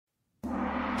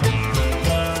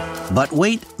But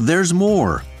wait, there's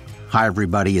more. Hi,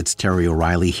 everybody. It's Terry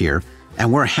O'Reilly here,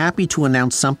 and we're happy to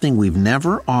announce something we've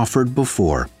never offered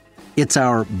before. It's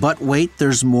our But Wait,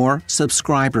 There's More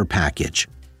subscriber package.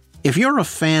 If you're a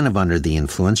fan of Under the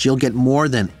Influence, you'll get more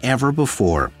than ever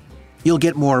before. You'll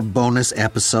get more bonus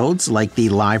episodes like the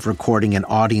live recording and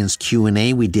audience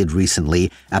Q&A we did recently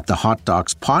at the Hot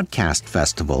Docs Podcast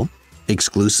Festival,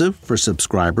 exclusive for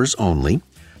subscribers only.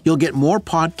 You'll get more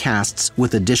podcasts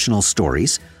with additional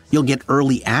stories. You'll get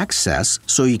early access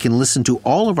so you can listen to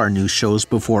all of our new shows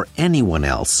before anyone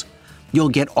else. You'll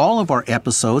get all of our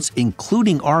episodes,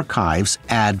 including archives,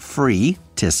 ad-free.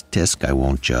 Tisk, tisk, I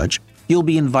won't judge. You'll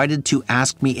be invited to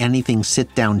Ask Me Anything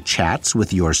sit-down chats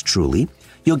with yours truly.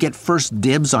 You'll get first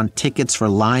dibs on tickets for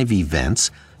live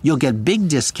events. You'll get big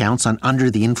discounts on Under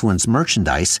the Influence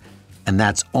merchandise. And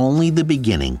that's only the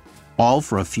beginning, all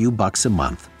for a few bucks a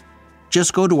month.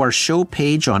 Just go to our show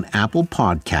page on Apple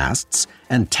Podcasts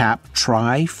and tap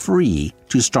Try Free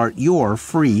to start your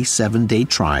free 7-day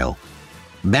trial.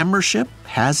 Membership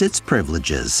has its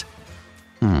privileges.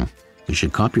 You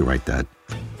should copyright that.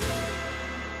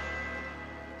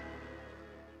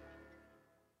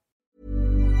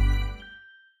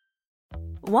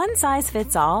 One size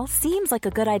fits all seems like a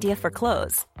good idea for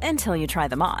clothes until you try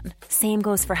them on. Same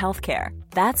goes for healthcare.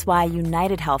 That's why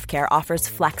United Healthcare offers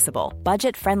flexible,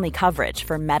 budget-friendly coverage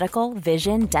for medical,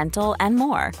 vision, dental, and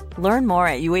more. Learn more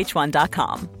at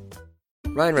UH1.com.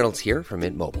 Ryan Reynolds here from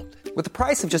Mint Mobile. With the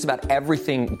price of just about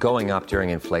everything going up during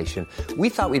inflation, we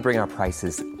thought we'd bring our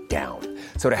prices down.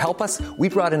 So to help us, we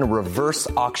brought in a reverse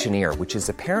auctioneer, which is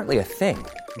apparently a thing.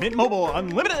 Mint Mobile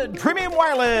Unlimited Premium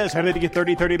Wireless. How to get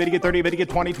 30, 30, how to get 30, how to get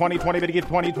 20, 20, 20, how to get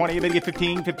 20, 20, how to get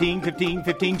 15, 15, 15,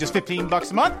 15, just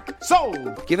 $15 a month?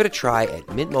 Sold! Give it a try at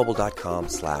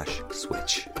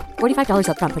mintmobile.com/switch. $45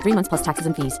 up front for 3 months plus taxes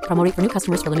and fees. Promo rate for new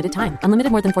customers for limited time.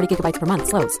 Unlimited more than 40 gigabytes per month.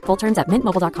 Slows full terms at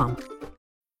mintmobile.com.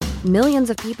 Millions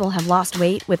of people have lost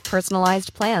weight with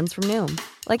personalized plans from Noom.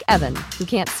 Like Evan, who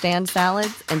can't stand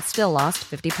salads and still lost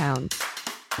 50 pounds.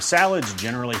 Salads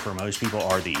generally for most people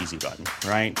are the easy button,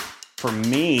 right? For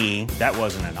me, that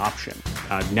wasn't an option.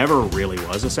 I never really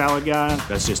was a salad guy.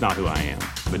 That's just not who I am.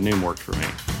 But Noom worked for me.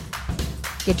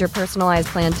 Get your personalized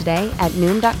plan today at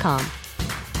Noom.com.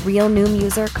 Real Noom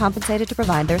user compensated to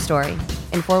provide their story.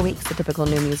 In 4 weeks, the typical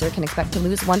Noom user can expect to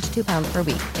lose 1 to 2 pounds per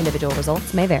week. Individual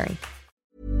results may vary.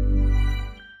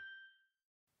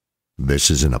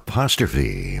 This is an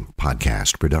Apostrophe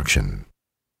podcast production.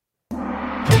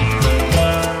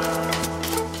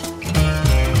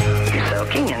 You're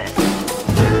soaking in it.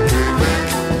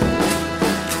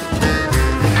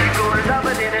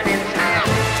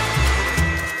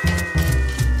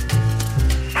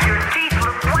 Your teeth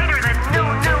look whiter than new.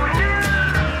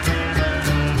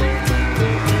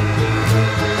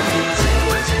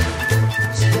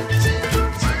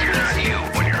 Turn on you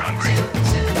when you're hungry.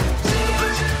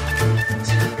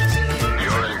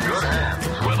 You're in good hands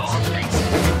with Austin.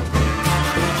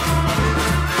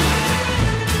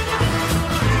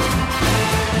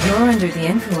 You're Under the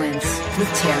Influence with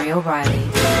Terry O'Reilly.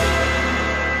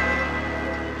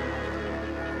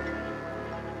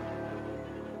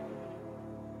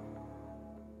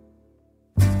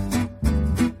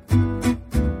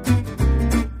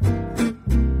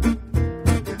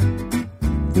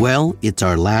 Well, it's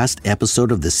our last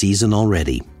episode of the season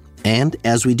already. And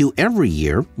as we do every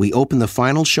year, we open the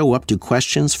final show up to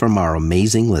questions from our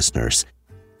amazing listeners.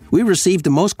 We received the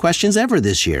most questions ever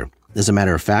this year. As a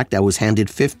matter of fact, I was handed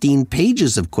 15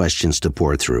 pages of questions to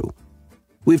pour through.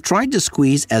 We've tried to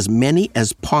squeeze as many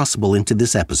as possible into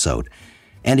this episode.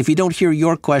 And if you don't hear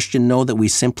your question, know that we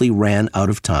simply ran out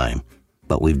of time.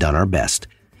 But we've done our best.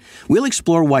 We'll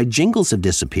explore why jingles have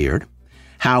disappeared,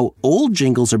 how old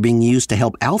jingles are being used to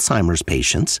help Alzheimer's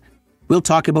patients. We'll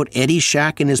talk about Eddie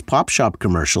Shack and his Pop Shop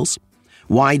commercials,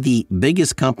 why the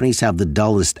biggest companies have the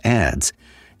dullest ads,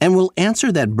 and we'll answer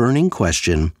that burning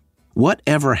question,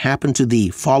 whatever happened to the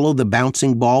Follow the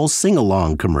Bouncing Ball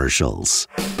sing-along commercials?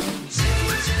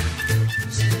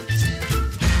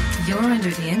 You're Under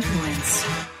the Influence.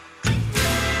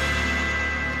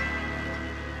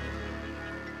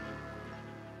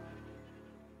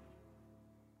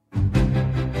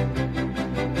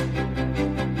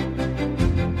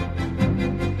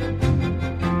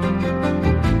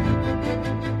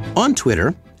 On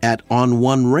Twitter,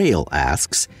 @OnOneRail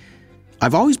asks,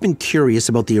 I've always been curious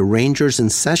about the arrangers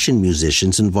and session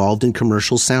musicians involved in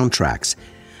commercial soundtracks.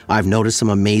 I've noticed some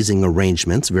amazing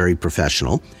arrangements, very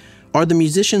professional. Are the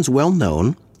musicians well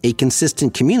known, a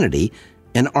consistent community,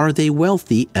 and are they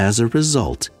wealthy as a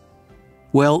result?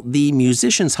 Well, the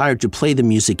musicians hired to play the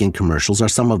music in commercials are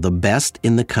some of the best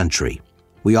in the country.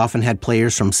 We often had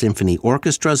players from symphony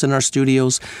orchestras in our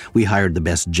studios, we hired the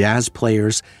best jazz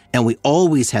players, and we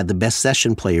always had the best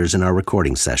session players in our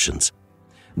recording sessions.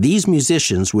 These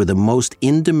musicians were the most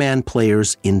in-demand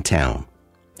players in town.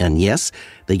 And yes,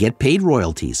 they get paid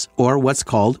royalties, or what's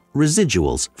called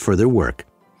residuals, for their work.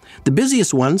 The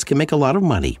busiest ones can make a lot of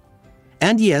money.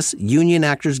 And yes, union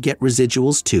actors get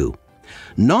residuals too.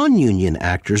 Non-union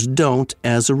actors don't,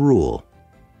 as a rule.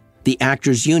 The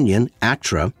Actors Union,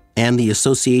 ACTRA, and the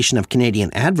Association of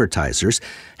Canadian Advertisers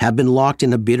have been locked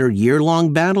in a bitter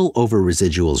year-long battle over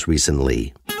residuals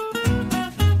recently.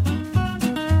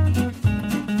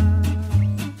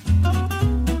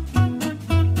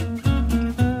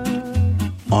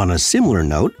 On a similar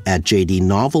note, @JD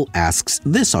Novel asks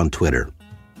this on Twitter.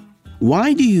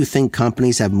 Why do you think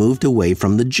companies have moved away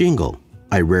from the jingle?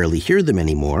 I rarely hear them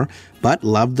anymore, but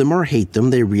love them or hate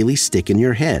them, they really stick in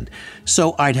your head.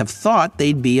 So I'd have thought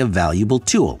they'd be a valuable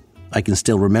tool. I can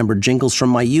still remember jingles from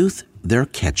my youth. They're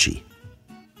catchy.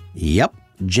 Yep,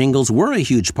 jingles were a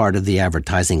huge part of the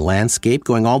advertising landscape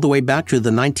going all the way back to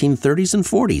the 1930s and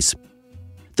 40s.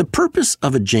 The purpose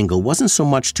of a jingle wasn't so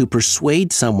much to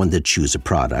persuade someone to choose a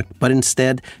product, but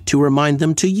instead to remind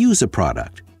them to use a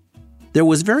product. There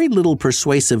was very little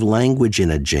persuasive language in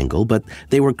a jingle, but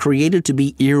they were created to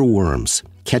be earworms,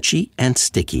 catchy and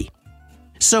sticky.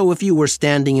 So if you were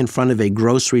standing in front of a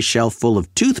grocery shelf full of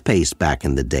toothpaste back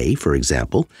in the day, for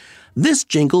example, this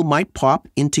jingle might pop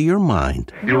into your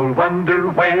mind. You'll wonder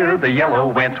where the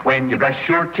yellow went when you brush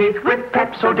your teeth with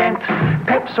Pepsodent,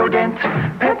 Pepsodent,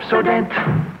 Pepsodent.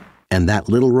 And that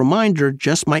little reminder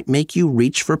just might make you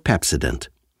reach for Pepsodent.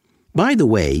 By the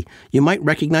way, you might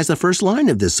recognize the first line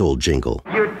of this old jingle.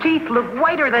 Your teeth look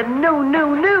whiter than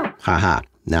new. Haha,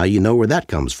 now you know where that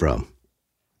comes from.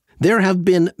 There have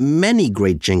been many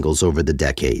great jingles over the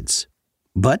decades.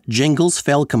 But jingles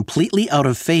fell completely out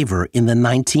of favor in the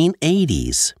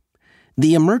 1980s.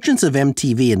 The emergence of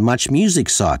MTV and Much Music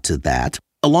saw to that,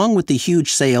 along with the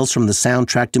huge sales from the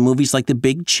soundtrack to movies like The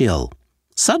Big Chill.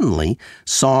 Suddenly,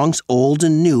 songs old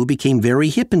and new became very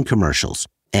hip in commercials,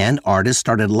 and artists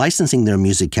started licensing their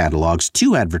music catalogs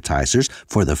to advertisers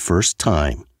for the first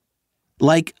time.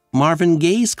 Like Marvin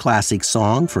Gaye's classic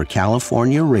song for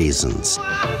California Raisins.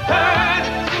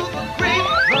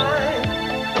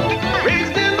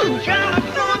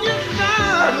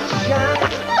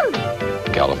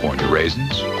 California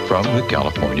raisins from the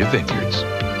California vineyards.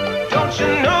 Don't you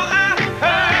know I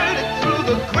heard it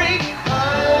through the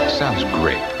grapevine? Sounds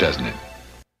great, doesn't it?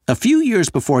 A few years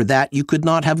before that, you could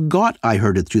not have got I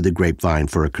Heard It Through the Grapevine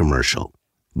for a commercial.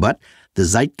 But the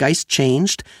zeitgeist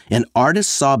changed, and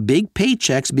artists saw big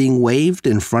paychecks being waved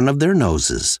in front of their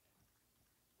noses.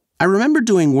 I remember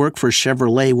doing work for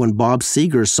Chevrolet when Bob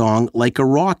Seger's song Like a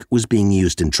Rock was being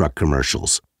used in truck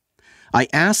commercials. I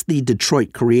asked the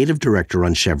Detroit creative director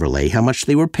on Chevrolet how much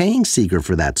they were paying Seger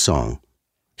for that song.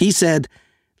 He said,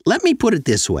 "Let me put it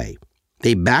this way.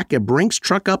 They back a Brinks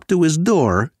truck up to his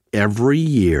door every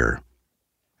year."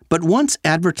 But once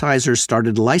advertisers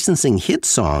started licensing hit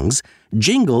songs,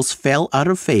 jingles fell out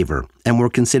of favor and were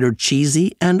considered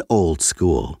cheesy and old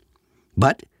school.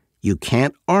 But you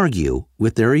can't argue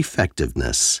with their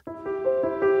effectiveness.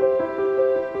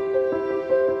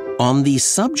 On the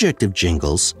subject of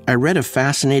jingles, I read a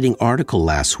fascinating article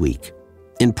last week.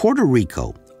 In Puerto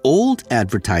Rico, old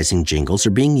advertising jingles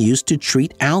are being used to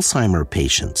treat Alzheimer's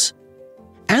patients.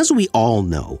 As we all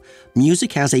know,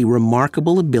 music has a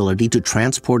remarkable ability to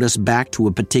transport us back to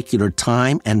a particular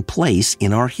time and place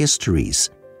in our histories.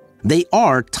 They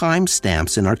are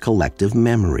timestamps in our collective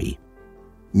memory.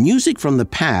 Music from the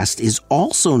past is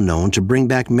also known to bring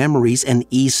back memories and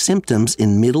ease symptoms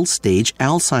in middle-stage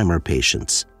Alzheimer's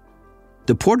patients.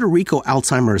 The Puerto Rico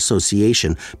Alzheimer's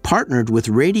Association partnered with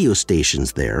radio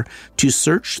stations there to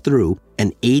search through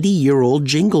an 80-year-old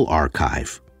jingle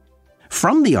archive.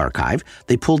 From the archive,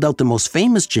 they pulled out the most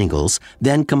famous jingles,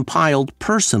 then compiled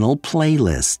personal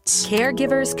playlists.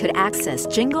 Caregivers could access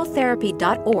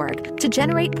jingletherapy.org to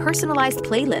generate personalized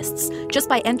playlists just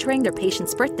by entering their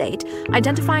patient's birth date,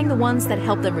 identifying the ones that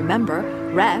help them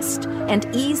remember, rest, and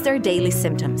ease their daily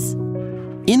symptoms.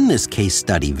 In this case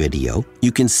study video,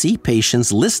 you can see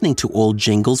patients listening to old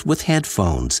jingles with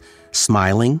headphones,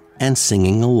 smiling and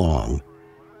singing along.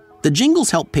 The jingles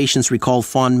help patients recall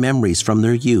fond memories from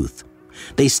their youth.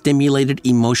 They stimulated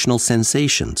emotional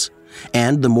sensations,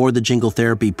 and the more the jingle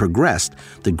therapy progressed,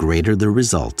 the greater the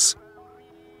results.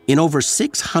 In over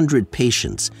 600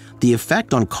 patients, the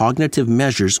effect on cognitive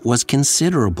measures was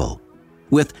considerable,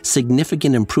 with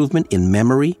significant improvement in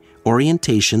memory,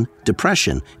 orientation,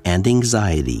 depression, and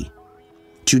anxiety.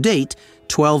 To date,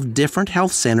 12 different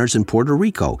health centers in Puerto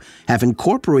Rico have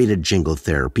incorporated jingle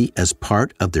therapy as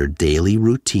part of their daily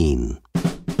routine.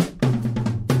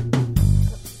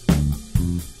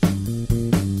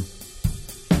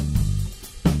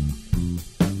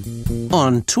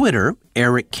 On Twitter,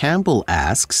 Eric Campbell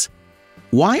asks,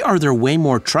 why are there way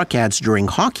more truck ads during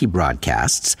hockey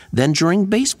broadcasts than during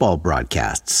baseball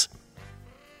broadcasts?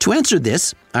 To answer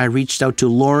this, I reached out to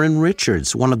Lauren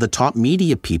Richards, one of the top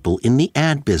media people in the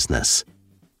ad business.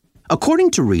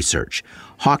 According to research,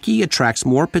 hockey attracts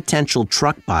more potential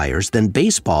truck buyers than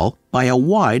baseball by a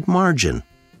wide margin.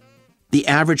 The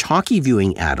average hockey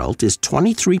viewing adult is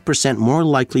 23% more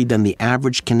likely than the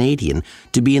average Canadian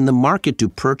to be in the market to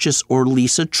purchase or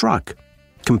lease a truck,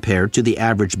 compared to the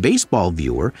average baseball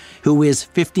viewer, who is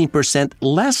 15%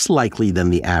 less likely than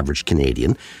the average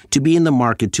Canadian to be in the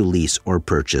market to lease or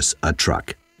purchase a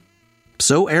truck.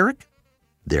 So, Eric,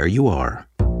 there you are.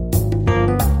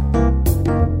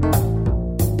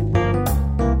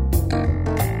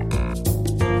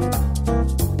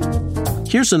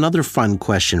 Here's another fun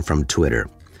question from Twitter.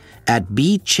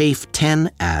 @BChafe10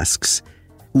 asks,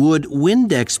 would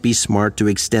Windex be smart to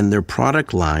extend their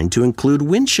product line to include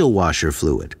windshield washer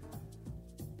fluid?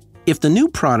 If the new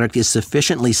product is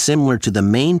sufficiently similar to the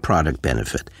main product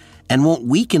benefit and won't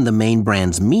weaken the main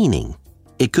brand's meaning,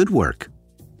 it could work.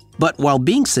 But while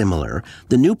being similar,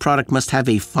 the new product must have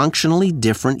a functionally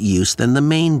different use than the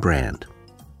main brand.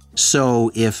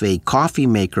 So if a coffee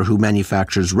maker who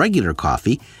manufactures regular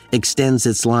coffee extends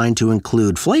its line to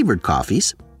include flavored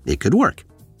coffees, it could work.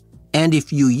 And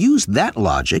if you use that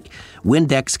logic,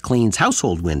 Windex cleans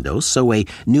household windows, so a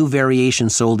new variation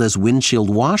sold as windshield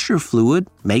washer fluid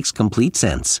makes complete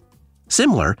sense.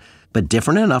 Similar, but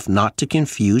different enough not to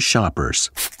confuse shoppers.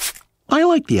 I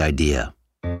like the idea.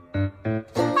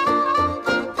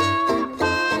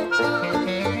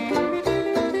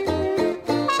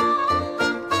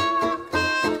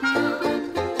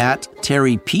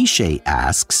 @Terry Piche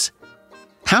asks,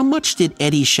 how much did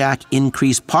Eddie Shack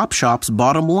increase Pop Shop's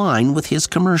bottom line with his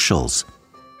commercials?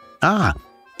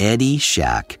 Eddie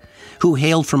Shack, who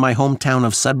hailed from my hometown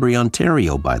of Sudbury,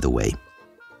 Ontario, by the way.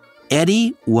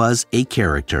 Eddie was a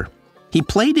character. He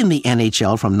played in the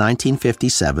NHL from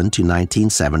 1957 to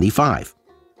 1975.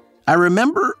 I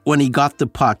remember when he got the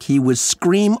puck, he would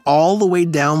scream all the way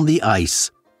down the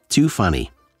ice. Too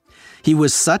funny. He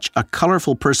was such a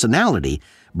colorful personality,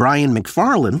 Brian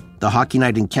McFarlane, the Hockey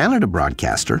Night in Canada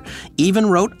broadcaster, even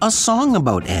wrote a song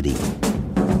about Eddie.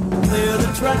 Clear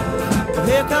the track,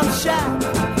 here comes Shack.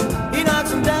 He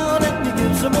knocks him down and he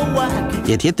gives him a whack.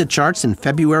 It hit the charts in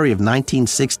February of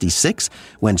 1966,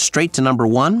 went straight to number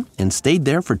 1, and stayed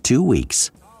there for 2 weeks.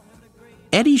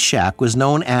 Eddie Shack was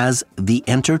known as the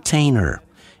Entertainer,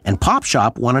 and Pop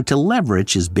Shop wanted to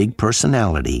leverage his big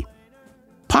personality.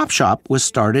 Pop Shop was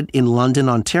started in London,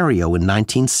 Ontario in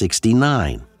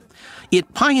 1969.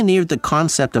 It pioneered the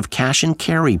concept of cash and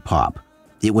carry pop.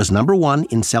 It was number 1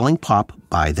 in selling pop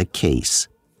by the case.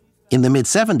 In the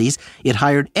mid-70s, it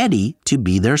hired Eddie to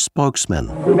be their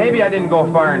spokesman. Maybe I didn't go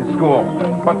far in school,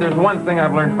 but there's one thing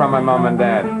I've learned from my mom and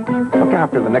dad. Look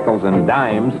after the nickels and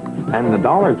dimes, and the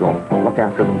dollars will look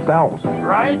after themselves.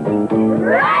 Right?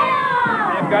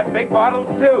 Right! They've got big bottles,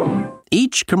 too.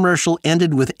 Each commercial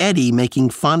ended with Eddie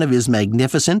making fun of his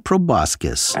magnificent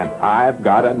proboscis. And I've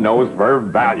got a nose for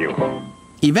value.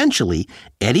 Eventually,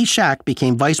 Eddie Shack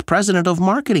became vice president of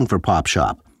marketing for Pop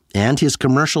Shop, and his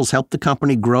commercials helped the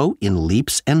company grow in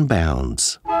leaps and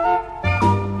bounds.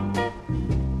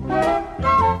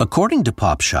 According to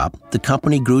Pop Shop, the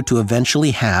company grew to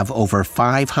eventually have over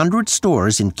 500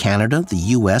 stores in Canada, the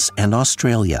U.S., and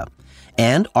Australia,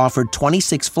 and offered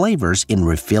 26 flavors in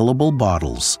refillable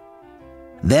bottles.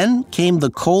 Then came the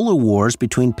cola wars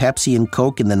between Pepsi and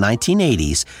Coke in the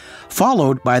 1980s,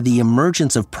 followed by the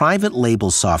emergence of private label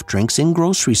soft drinks in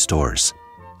grocery stores.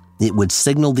 It would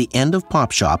signal the end of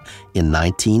Pop Shop in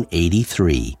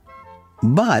 1983.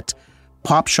 But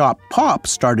Pop Shop Pop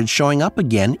started showing up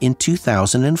again in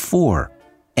 2004,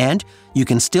 and you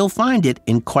can still find it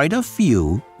in quite a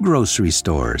few grocery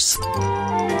stores.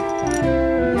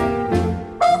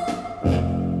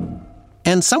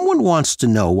 And someone wants to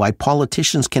know why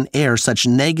politicians can air such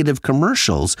negative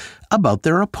commercials about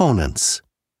their opponents.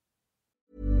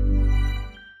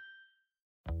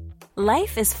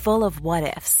 Life is full of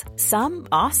what-ifs. Some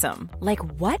awesome, like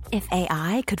what if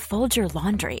AI could fold your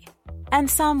laundry? And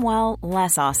some, well,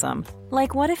 less awesome,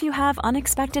 like what if you have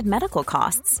unexpected medical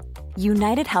costs?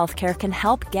 United Healthcare can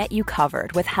help get you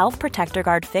covered with Health Protector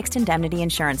Guard fixed indemnity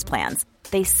insurance plans.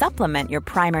 They supplement your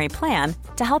primary plan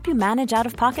to help you manage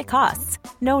out-of-pocket costs.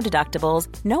 No deductibles,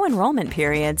 no enrollment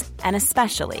periods, and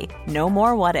especially no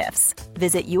more what-ifs.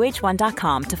 Visit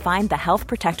UH1.com to find the Health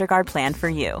Protector Guard plan for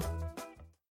you.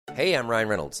 Hey, I'm Ryan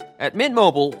Reynolds. At Mint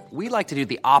Mobile, we like to do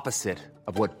the opposite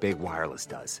of what Big Wireless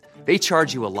does. They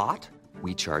charge you a lot,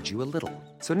 we charge you a little.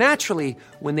 So naturally,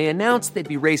 when they announced they'd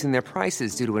be raising their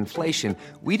prices due to inflation,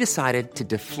 we decided to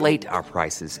deflate our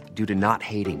prices due to not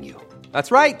hating you.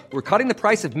 That's right. We're cutting the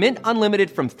price of Mint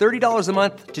Unlimited from $30 a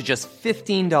month to just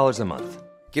 $15 a month.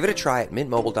 Give it a try at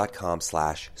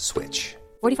mintmobile.com/switch.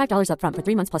 $45 up front for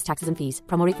 3 months plus taxes and fees.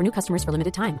 Promo rate for new customers for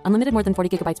limited time. Unlimited more than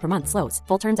 40 gigabytes per month. Slows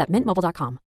full terms at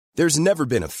mintmobile.com. There's never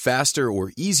been a faster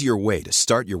or easier way to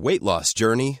start your weight loss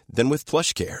journey than with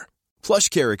PlushCare.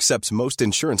 PlushCare accepts most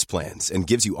insurance plans and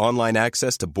gives you online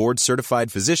access to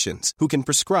board-certified physicians who can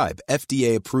prescribe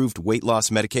FDA-approved weight loss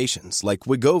medications like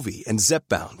Wegovy and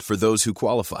Zepbound for those who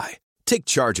qualify. Take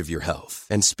charge of your health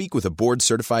and speak with a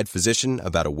board-certified physician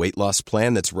about a weight loss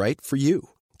plan that's right for you.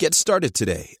 Get started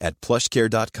today at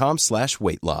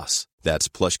plushcare.com/weight loss. That's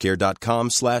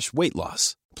plushcare.com/weight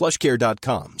loss.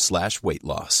 plushcare.com/weight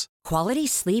loss. Quality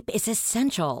sleep is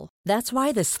essential. That's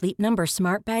why the Sleep Number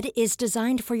Smart Bed is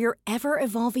designed for your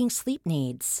ever-evolving sleep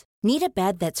needs. Need a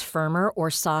bed that's firmer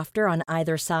or softer on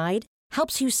either side?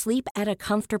 Helps you sleep at a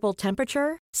comfortable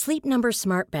temperature? Sleep Number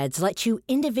Smart Beds let you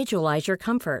individualize your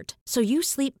comfort, so you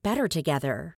sleep better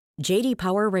together. J.D.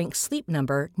 Power ranks Sleep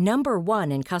Number number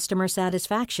 1 in customer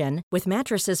satisfaction with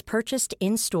mattresses purchased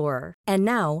in-store. And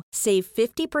now, save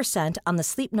 50% on the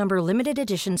Sleep Number Limited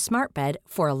Edition Smart Bed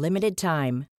for a limited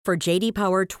time. For J.D.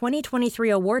 Power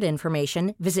 2023 award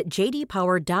information, visit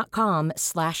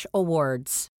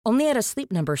jdpower.com/awards. Only at a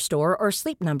Sleep Number store or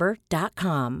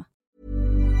sleepnumber.com.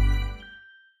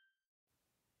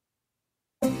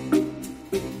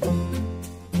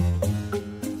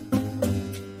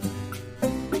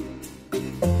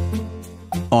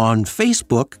 On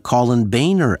Facebook, Colin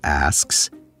Boehner asks,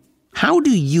 how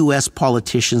do U.S.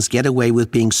 politicians get away with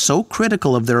being so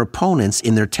critical of their opponents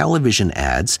in their television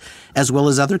ads, as well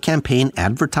as other campaign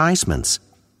advertisements?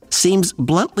 Seems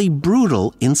bluntly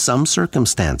brutal in some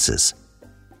circumstances.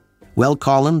 Well,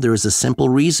 Colin, there is a simple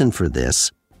reason for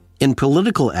this. In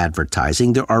political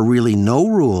advertising, there are really no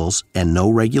rules and no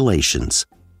regulations.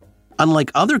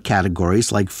 Unlike other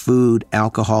categories like food,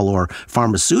 alcohol, or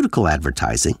pharmaceutical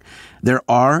advertising, there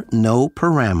are no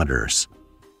parameters.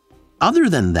 Other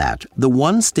than that, the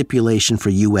one stipulation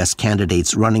for U.S.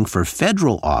 candidates running for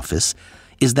federal office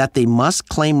is that they must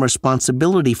claim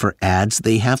responsibility for ads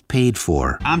they have paid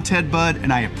for. I'm Ted Budd,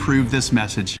 and I approve this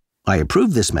message. I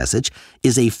approve this message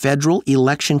is a Federal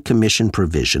Election Commission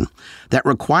provision that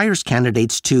requires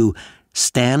candidates to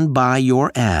stand by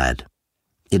your ad.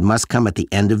 It must come at the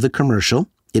end of the commercial,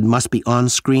 it must be on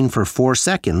screen for 4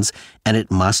 seconds, and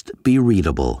it must be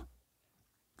readable.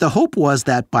 The hope was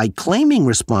that by claiming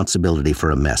responsibility for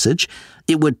a message,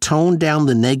 it would tone down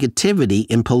the negativity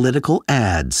in political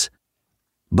ads.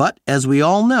 But as we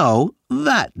all know,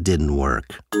 that didn't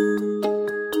work.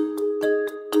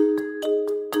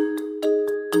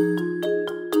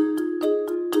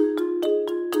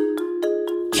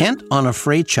 Kent on a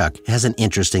freight truck has an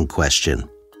interesting question.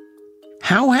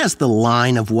 How has the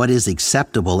line of what is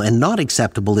acceptable and not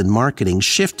acceptable in marketing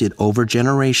shifted over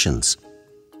generations?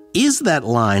 Is that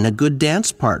line a good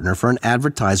dance partner for an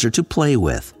advertiser to play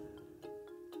with?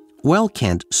 Well,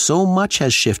 Kent, so much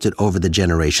has shifted over the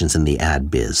generations in the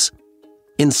ad biz.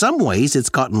 In some ways, it's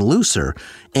gotten looser,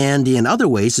 and in other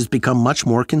ways, it's become much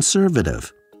more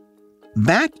conservative.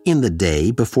 Back in the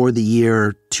day, before the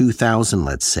year 2000,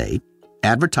 let's say,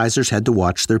 advertisers had to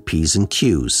watch their P's and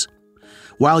Q's.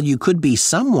 While you could be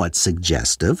somewhat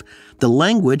suggestive, the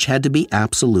language had to be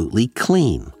absolutely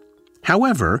clean.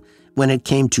 However, when it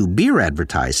came to beer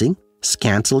advertising,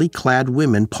 scantily clad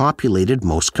women populated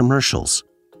most commercials.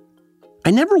 I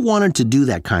never wanted to do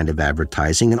that kind of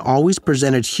advertising and always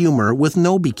presented humor with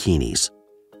no bikinis.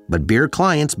 But beer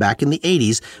clients back in the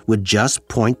 80s would just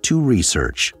point to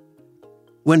research.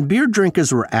 When beer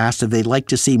drinkers were asked if they'd like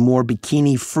to see more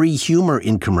bikini-free humor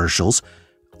in commercials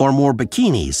or more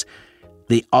bikinis,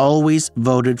 they always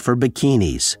voted for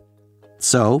bikinis.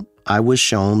 So I was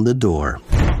shown the door.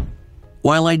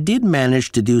 While I did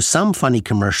manage to do some funny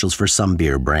commercials for some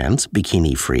beer brands,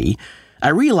 bikini-free, I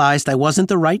realized I wasn't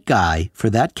the right guy for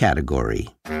that category.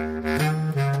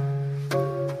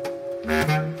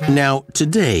 Now,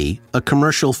 today, a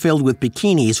commercial filled with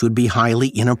bikinis would be highly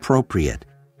inappropriate.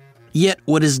 Yet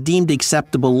what is deemed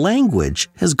acceptable language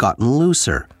has gotten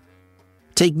looser.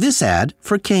 Take this ad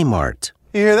for Kmart.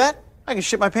 You hear that? I can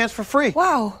ship my pants for free.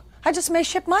 Wow, I just may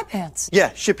ship my pants.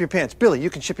 Yeah, ship your pants. Billy, you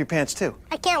can ship your pants too.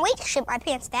 I can't wait to ship my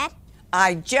pants, Dad.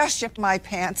 I just shipped my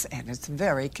pants, and it's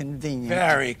very convenient.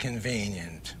 Very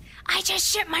convenient. I just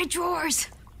shipped my drawers.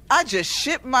 I just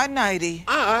shipped my nightie.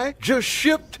 I just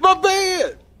shipped my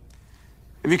bed.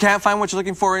 If you can't find what you're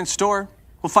looking for in store,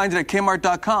 we'll find it at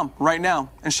Kmart.com right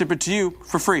now and ship it to you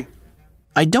for free.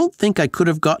 I don't think I could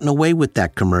have gotten away with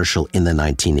that commercial in the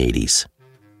 1980s.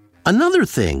 Another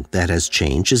thing that has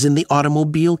changed is in the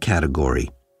automobile category.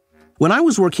 When I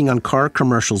was working on car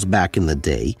commercials back in the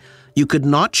day, you could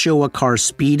not show a car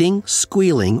speeding,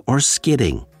 squealing, or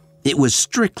skidding. It was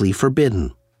strictly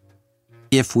forbidden.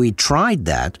 If we tried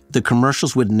that, the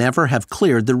commercials would never have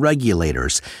cleared the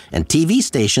regulators, and TV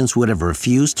stations would have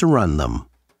refused to run them.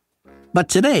 But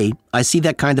today, I see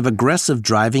that kind of aggressive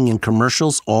driving in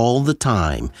commercials all the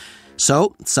time.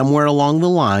 So, somewhere along the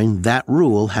line, that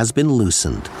rule has been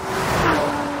loosened.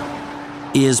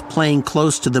 Is playing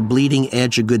close to the bleeding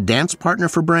edge a good dance partner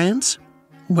for brands?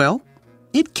 Well,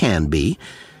 it can be,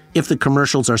 if the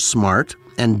commercials are smart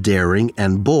and daring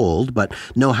and bold, but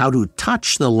know how to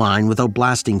touch the line without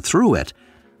blasting through it.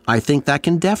 I think that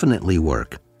can definitely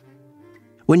work.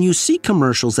 When you see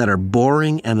commercials that are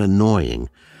boring and annoying,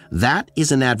 that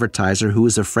is an advertiser who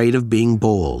is afraid of being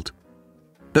bold.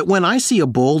 But when I see a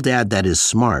bold ad that is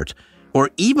smart, or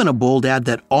even a bold ad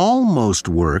that almost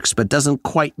works but doesn't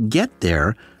quite get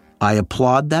there, I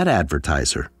applaud that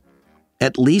advertiser.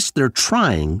 At least they're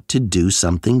trying to do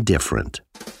something different.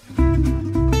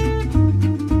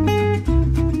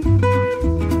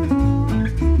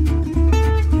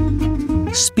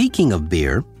 Speaking of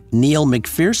beer, Neil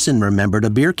McPherson remembered a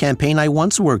beer campaign I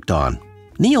once worked on.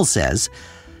 Neil says,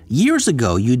 "Years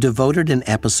ago, you devoted an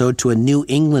episode to a New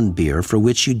England beer for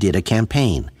which you did a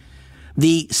campaign.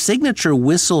 The signature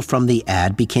whistle from the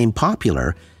ad became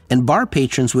popular, and bar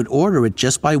patrons would order it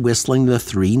just by whistling the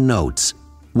 3 notes.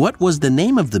 What was the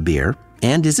name of the beer,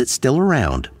 and is it still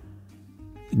around?"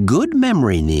 Good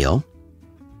memory, Neil.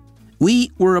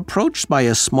 We were approached by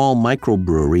a small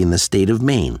microbrewery in the state of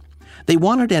Maine. They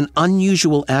wanted an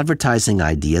unusual advertising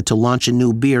idea to launch a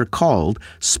new beer called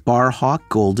Sparhawk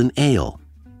Golden Ale.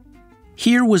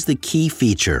 Here was the key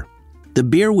feature. The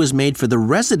beer was made for the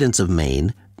residents of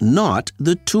Maine, not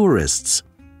the tourists.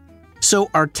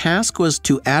 So our task was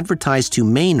to advertise to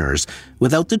Mainers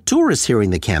without the tourists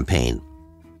hearing the campaign.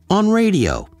 On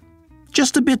radio.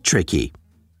 Just a bit tricky.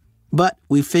 But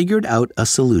we figured out a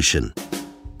solution.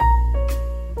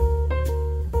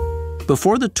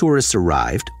 Before the tourists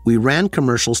arrived, we ran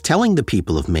commercials telling the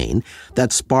people of Maine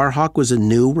that Sparhawk was a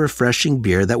new, refreshing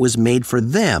beer that was made for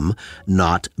them,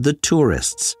 not the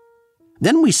tourists.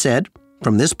 Then we said,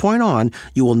 from this point on,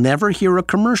 you will never hear a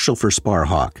commercial for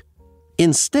Sparhawk.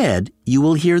 Instead, you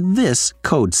will hear this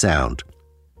code sound.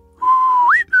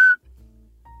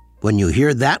 When you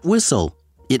hear that whistle,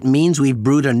 it means we've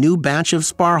brewed a new batch of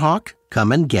Sparhawk.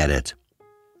 Come and get it.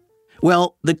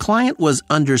 Well, the client was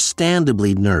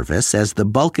understandably nervous, as the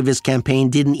bulk of his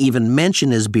campaign didn't even mention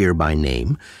his beer by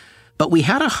name, but we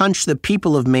had a hunch the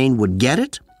people of Maine would get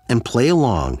it and play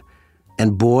along.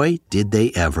 And boy, did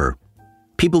they ever.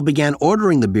 People began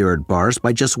ordering the beer at bars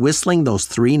by just whistling those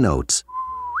 3 notes.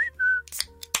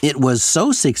 It was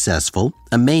so successful,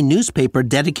 a Maine newspaper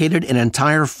dedicated an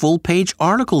entire full-page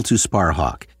article to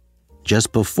Sparhawk,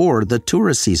 just before the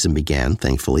tourist season began,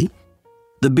 thankfully.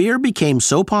 The beer became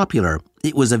so popular,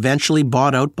 it was eventually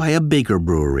bought out by a bigger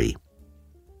brewery.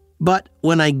 But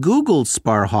when I Googled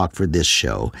Sparhawk for this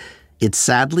show, it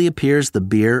sadly appears the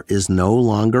beer is no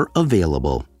longer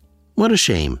available. What a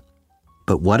shame.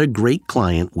 But what a great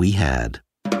client we had.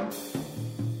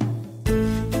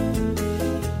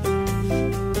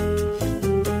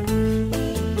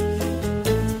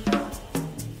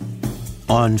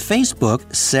 On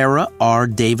Facebook, Sarah R.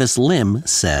 Davis Lim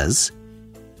says,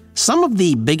 "Some of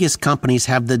the biggest companies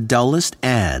have the dullest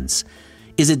ads.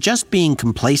 Is it just being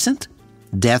complacent?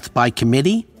 Death by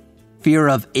committee? Fear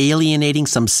of alienating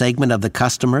some segment of the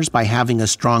customers by having a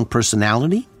strong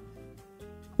personality?"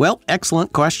 Well,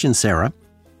 excellent question, Sarah.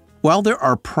 While there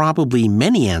are probably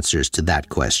many answers to that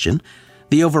question,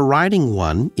 the overriding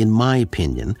one, in my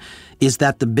opinion, is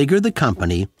that the bigger the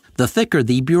company, the thicker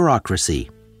the bureaucracy.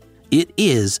 It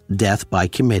is death by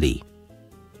committee.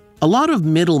 A lot of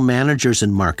middle managers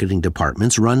in marketing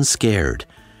departments run scared.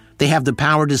 They have the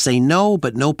power to say no,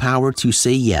 but no power to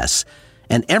say yes.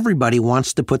 And everybody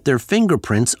wants to put their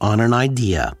fingerprints on an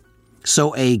idea.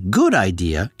 So a good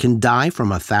idea can die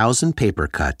from 1,000 paper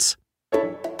cuts.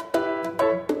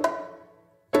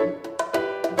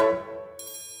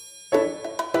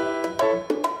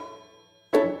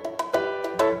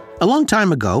 A long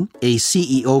time ago, a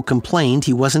CEO complained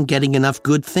he wasn't getting enough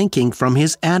good thinking from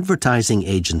his advertising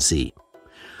agency.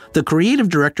 The creative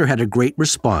director had a great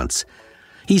response.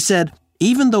 He said,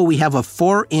 "Even though we have a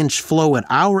 4-inch flow at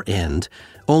our end,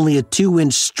 only a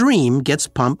 2-inch stream gets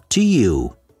pumped to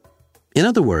you." In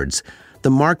other words,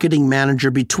 the marketing manager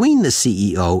between the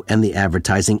CEO and the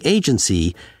advertising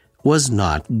agency was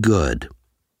not good.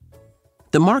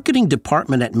 The marketing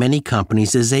department at many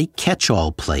companies is a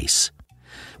catch-all place.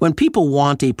 When people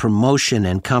want a promotion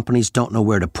and companies don't know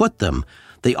where to put them,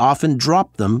 they often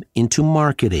drop them into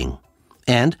marketing.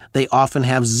 And they often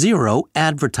have zero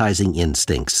advertising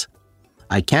instincts.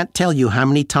 I can't tell you how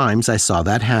many times I saw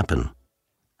that happen.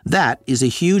 That is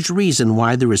a huge reason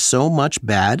why there is so much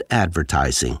bad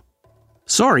advertising.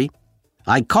 Sorry,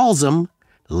 I calls them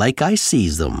like I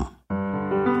sees them.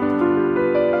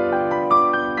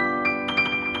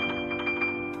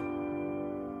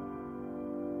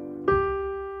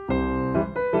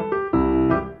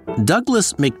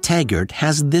 Douglas McTaggart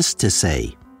has this to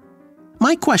say.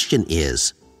 My question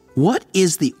is, what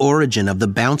is the origin of the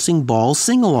bouncing ball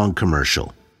sing-along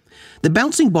commercial? The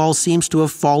bouncing ball seems to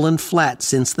have fallen flat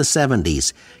since the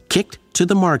 70s, kicked to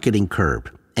the marketing curb,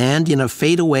 and in a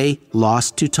fadeaway,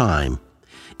 lost to time.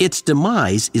 Its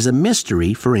demise is a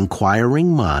mystery for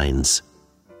inquiring minds.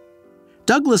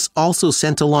 Douglas also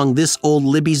sent along this old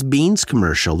Libby's Beans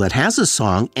commercial that has a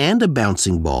song and a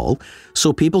bouncing ball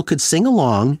so people could sing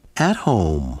along at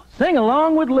home. Sing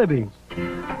along with Libby.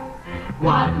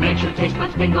 What makes your taste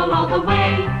buds tingle all the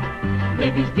way?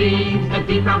 Libby's Beans, the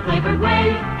deep brown flavored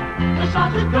way. The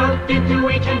sauce is cooked into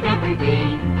each and every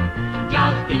bean.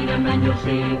 Just eat 'em and you'll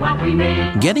see what we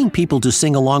mean. Getting people to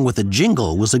sing along with a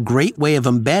jingle was a great way of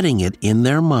embedding it in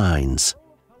their minds.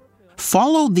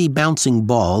 Follow the Bouncing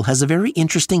Ball has a very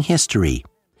interesting history.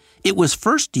 It was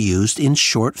first used in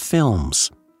short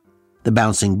films. The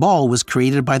Bouncing Ball was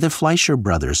created by the Fleischer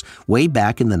Brothers way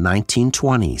back in the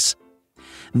 1920s.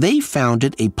 They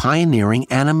founded a pioneering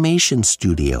animation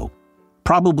studio,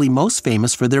 probably most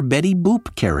famous for their Betty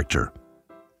Boop character.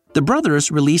 The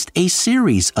brothers released a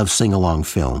series of sing-along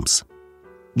films.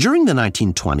 During the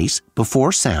 1920s,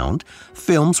 before sound,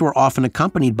 films were often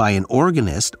accompanied by an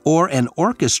organist or an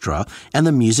orchestra, and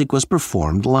the music was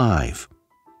performed live.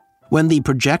 When the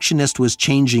projectionist was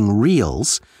changing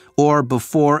reels, or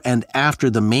before and after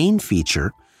the main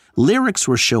feature, lyrics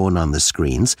were shown on the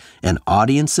screens and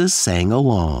audiences sang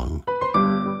along.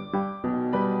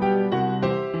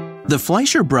 The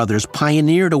Fleischer Brothers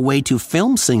pioneered a way to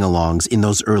film sing-alongs in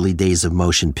those early days of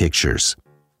motion pictures.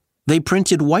 They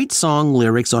printed white song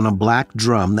lyrics on a black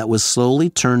drum that was slowly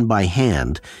turned by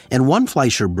hand, and one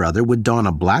Fleischer brother would don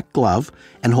a black glove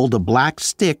and hold a black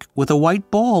stick with a white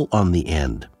ball on the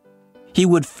end. He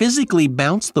would physically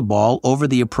bounce the ball over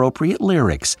the appropriate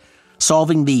lyrics,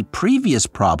 solving the previous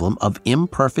problem of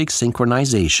imperfect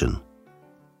synchronization.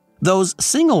 Those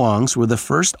sing-alongs were the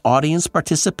first audience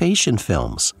participation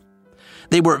films.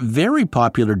 They were very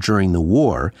popular during the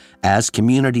war, as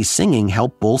community singing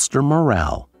helped bolster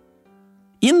morale.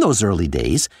 In those early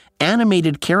days,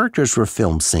 animated characters were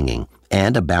filmed singing,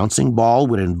 and a bouncing ball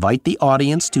would invite the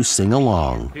audience to sing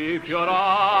along. Keep your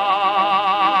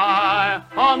eye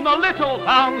on the little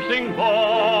bouncing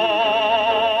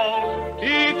ball.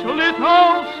 Each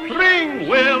little string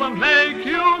will make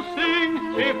you sing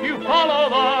if you follow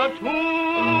the tune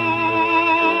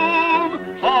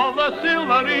of the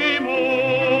silvery moon.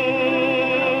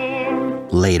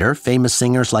 Later, famous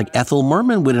singers like Ethel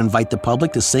Merman would invite the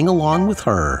public to sing along with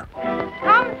her.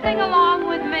 Come sing along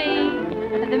with me.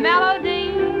 The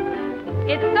melody,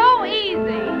 it's so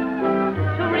easy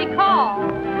to recall.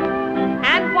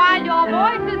 And while your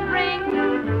voices ring,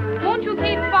 won't you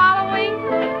keep following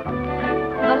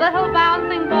the little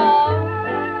bouncing ball?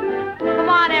 Come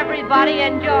on, everybody,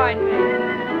 and join me.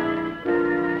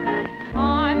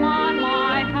 I'm on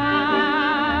my hand.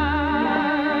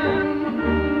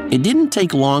 It didn't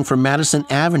take long for Madison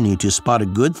Avenue to spot a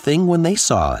good thing when they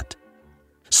saw it.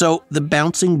 So the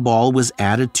bouncing ball was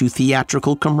added to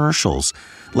theatrical commercials,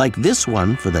 like this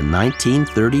one for the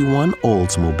 1931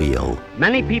 Oldsmobile.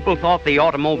 Many people thought the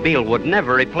automobile would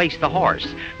never replace the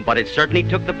horse, but it certainly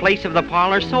took the place of the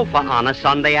parlor sofa on a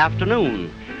Sunday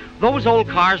afternoon. Those old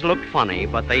cars looked funny,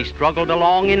 but they struggled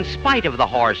along in spite of the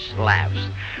horse laughs.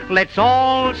 Let's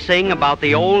all sing about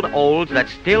the old olds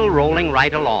that's still rolling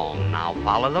right along. Now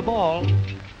follow the ball.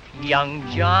 Young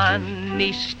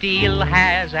Johnny Steele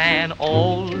has an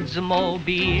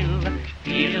Oldsmobile.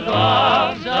 He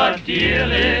loves a dear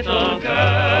little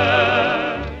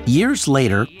girl. Years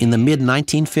later, in the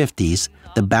mid-1950s,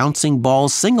 the bouncing ball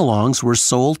sing-alongs were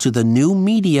sold to the new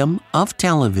medium of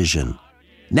television.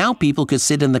 Now people could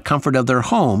sit in the comfort of their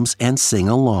homes and sing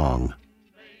along.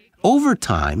 Over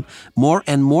time, more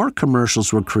and more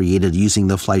commercials were created using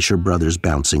the Fleischer Brothers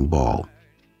bouncing ball.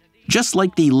 Just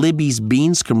like the Libby's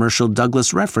Beans commercial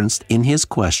Douglas referenced in his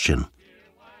question.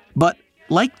 But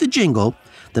like the jingle,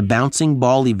 the bouncing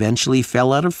ball eventually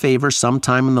fell out of favor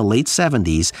sometime in the late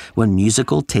 70s when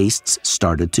musical tastes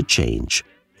started to change.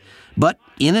 But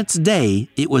in its day,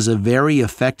 it was a very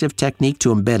effective technique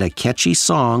to embed a catchy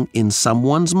song in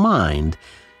someone's mind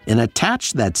and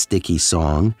attach that sticky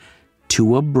song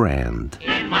to a brand.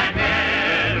 In my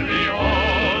merry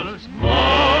old smoking.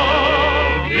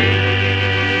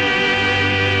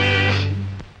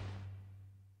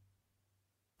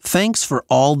 Thanks for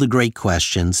all the great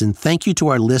questions, and thank you to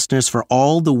our listeners for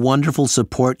all the wonderful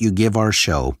support you give our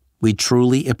show. We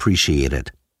truly appreciate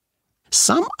it.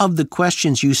 Some of the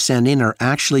questions you send in are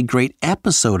actually great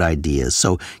episode ideas,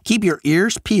 so keep your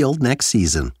ears peeled next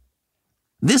season.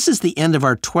 This is the end of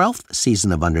our 12th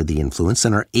season of Under the Influence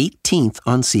and our 18th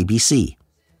on CBC.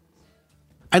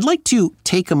 I'd like to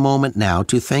take a moment now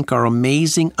to thank our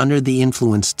amazing Under the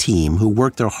Influence team who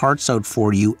work their hearts out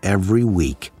for you every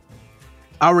week.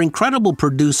 Our incredible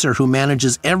producer who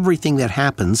manages everything that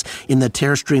happens in the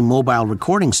Terrestream mobile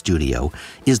recording studio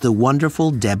is the wonderful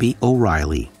Debbie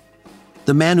O'Reilly.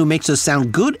 The man who makes us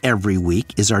sound good every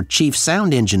week is our chief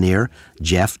sound engineer,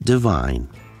 Jeff Devine.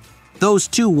 Those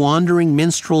two wandering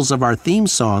minstrels of our theme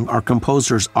song are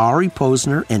composers Ari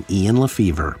Posner and Ian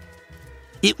Lefevre.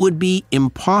 It would be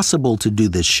impossible to do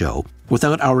this show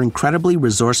without our incredibly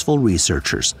resourceful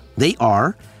researchers. They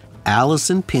are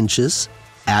Allison Pinches,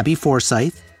 Abby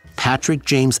Forsyth, Patrick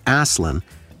James Aslan,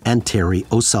 and Terry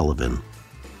O'Sullivan.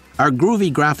 Our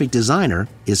groovy graphic designer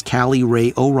is Callie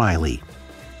Ray O'Reilly.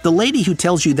 The lady who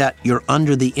tells you that you're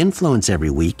under the influence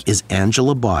every week is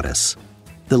Angela Bottas.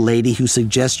 The lady who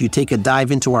suggests you take a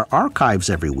dive into our archives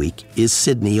every week is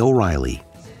Sydney O'Reilly.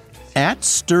 At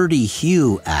Sturdy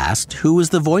Hugh asked who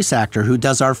is the voice actor who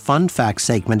does our fun fact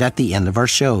segment at the end of our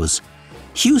shows.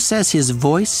 Hugh says his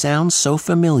voice sounds so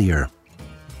familiar.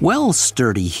 Well,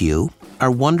 Sturdy Hugh, our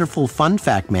wonderful fun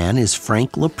fact man is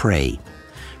Frank LaPrey.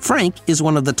 Frank is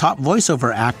one of the top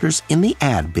voiceover actors in the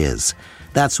ad biz.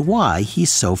 That's why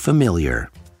he's so familiar.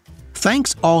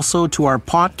 Thanks also to our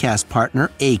podcast partner,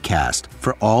 Acast,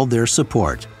 for all their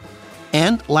support.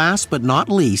 And last but not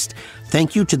least,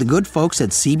 thank you to the good folks at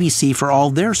CBC for all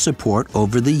their support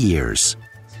over the years.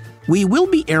 We will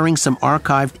be airing some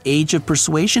archived Age of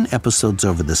Persuasion episodes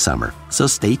over the summer, so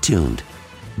stay tuned.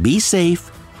 Be safe.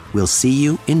 We'll see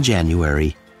you in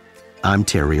January. I'm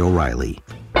Terry O'Reilly.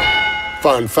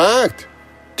 Fun fact,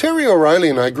 Terry O'Reilly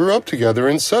and I grew up together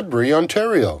in Sudbury,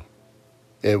 Ontario.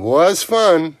 It was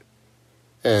fun.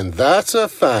 And that's a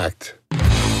fact.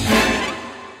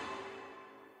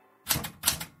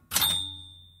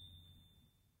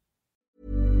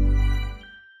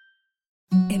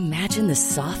 Imagine the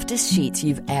softest sheets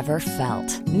you've ever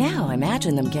felt. Now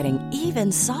imagine them getting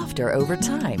even softer over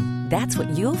time. That's what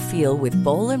you'll feel with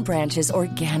Boll & Branch's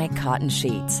organic cotton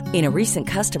sheets. In a recent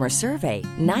customer survey,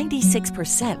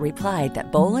 96% replied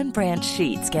that Boll & Branch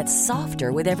sheets get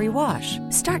softer with every wash.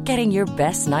 Start getting your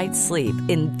best night's sleep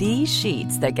in these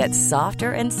sheets that get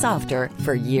softer and softer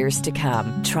for years to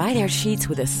come. Try their sheets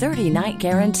with a 30-night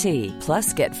guarantee.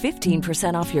 Plus, get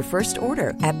 15% off your first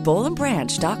order at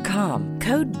bollandbranch.com.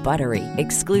 Code BUTTERY.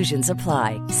 Exclusions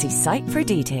apply. See site for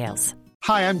details.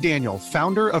 Hi, I'm Daniel,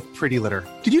 founder of Pretty Litter.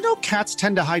 Did you know cats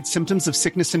tend to hide symptoms of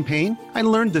sickness and pain? I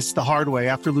learned this the hard way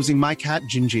after losing my cat,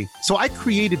 Gingy. So I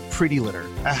created Pretty Litter,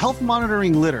 a health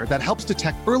monitoring litter that helps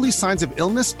detect early signs of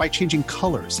illness by changing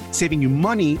colors, saving you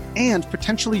money and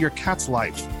potentially your cat's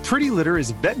life. Pretty Litter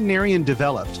is veterinarian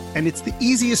developed, and it's the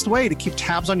easiest way to keep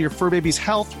tabs on your fur baby's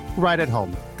health right at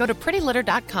home. Go to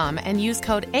prettylitter.com and use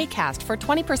code ACAST for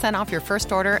 20% off your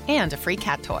first order and a free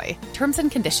cat toy. Terms and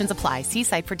conditions apply. See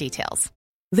site for details.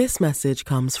 This message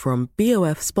comes from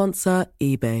BOF sponsor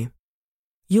eBay.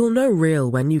 You'll know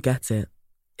real when you get it.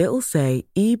 It'll say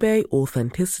eBay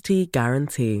Authenticity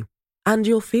Guarantee. And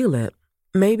you'll feel it.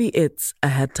 Maybe it's a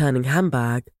head-turning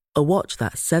handbag, a watch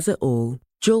that says it all,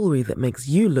 jewelry that makes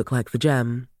you look like the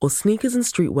gem, or sneakers and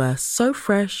streetwear so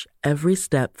fresh every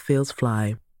step feels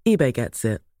fly. eBay gets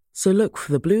it. So look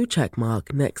for the blue check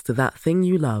mark next to that thing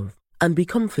you love. And be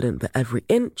confident that every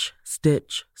inch,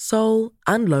 stitch, sole,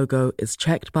 and logo is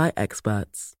checked by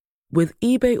experts. With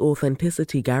eBay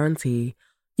Authenticity Guarantee,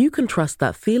 you can trust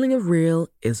that feeling of real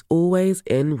is always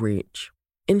in reach.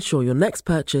 Ensure your next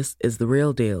purchase is the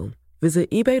real deal. Visit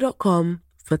ebay.com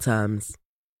for terms.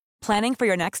 Planning for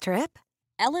your next trip?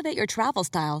 Elevate your travel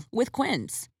style with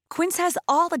Quince. Quince has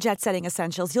all the jet-setting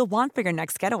essentials you'll want for your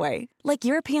next getaway, like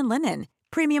European linen,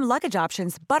 premium luggage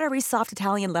options, buttery soft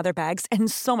Italian leather bags,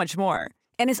 and so much more.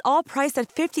 And is all priced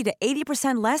at 50 to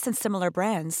 80% less than similar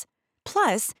brands.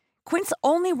 Plus, Quince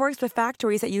only works with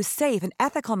factories that use safe and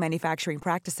ethical manufacturing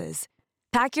practices.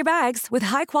 Pack your bags with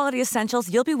high-quality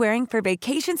essentials you'll be wearing for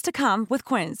vacations to come with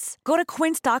Quince. Go to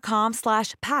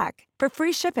quince.com/pack for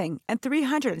free shipping and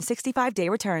 365-day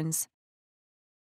returns.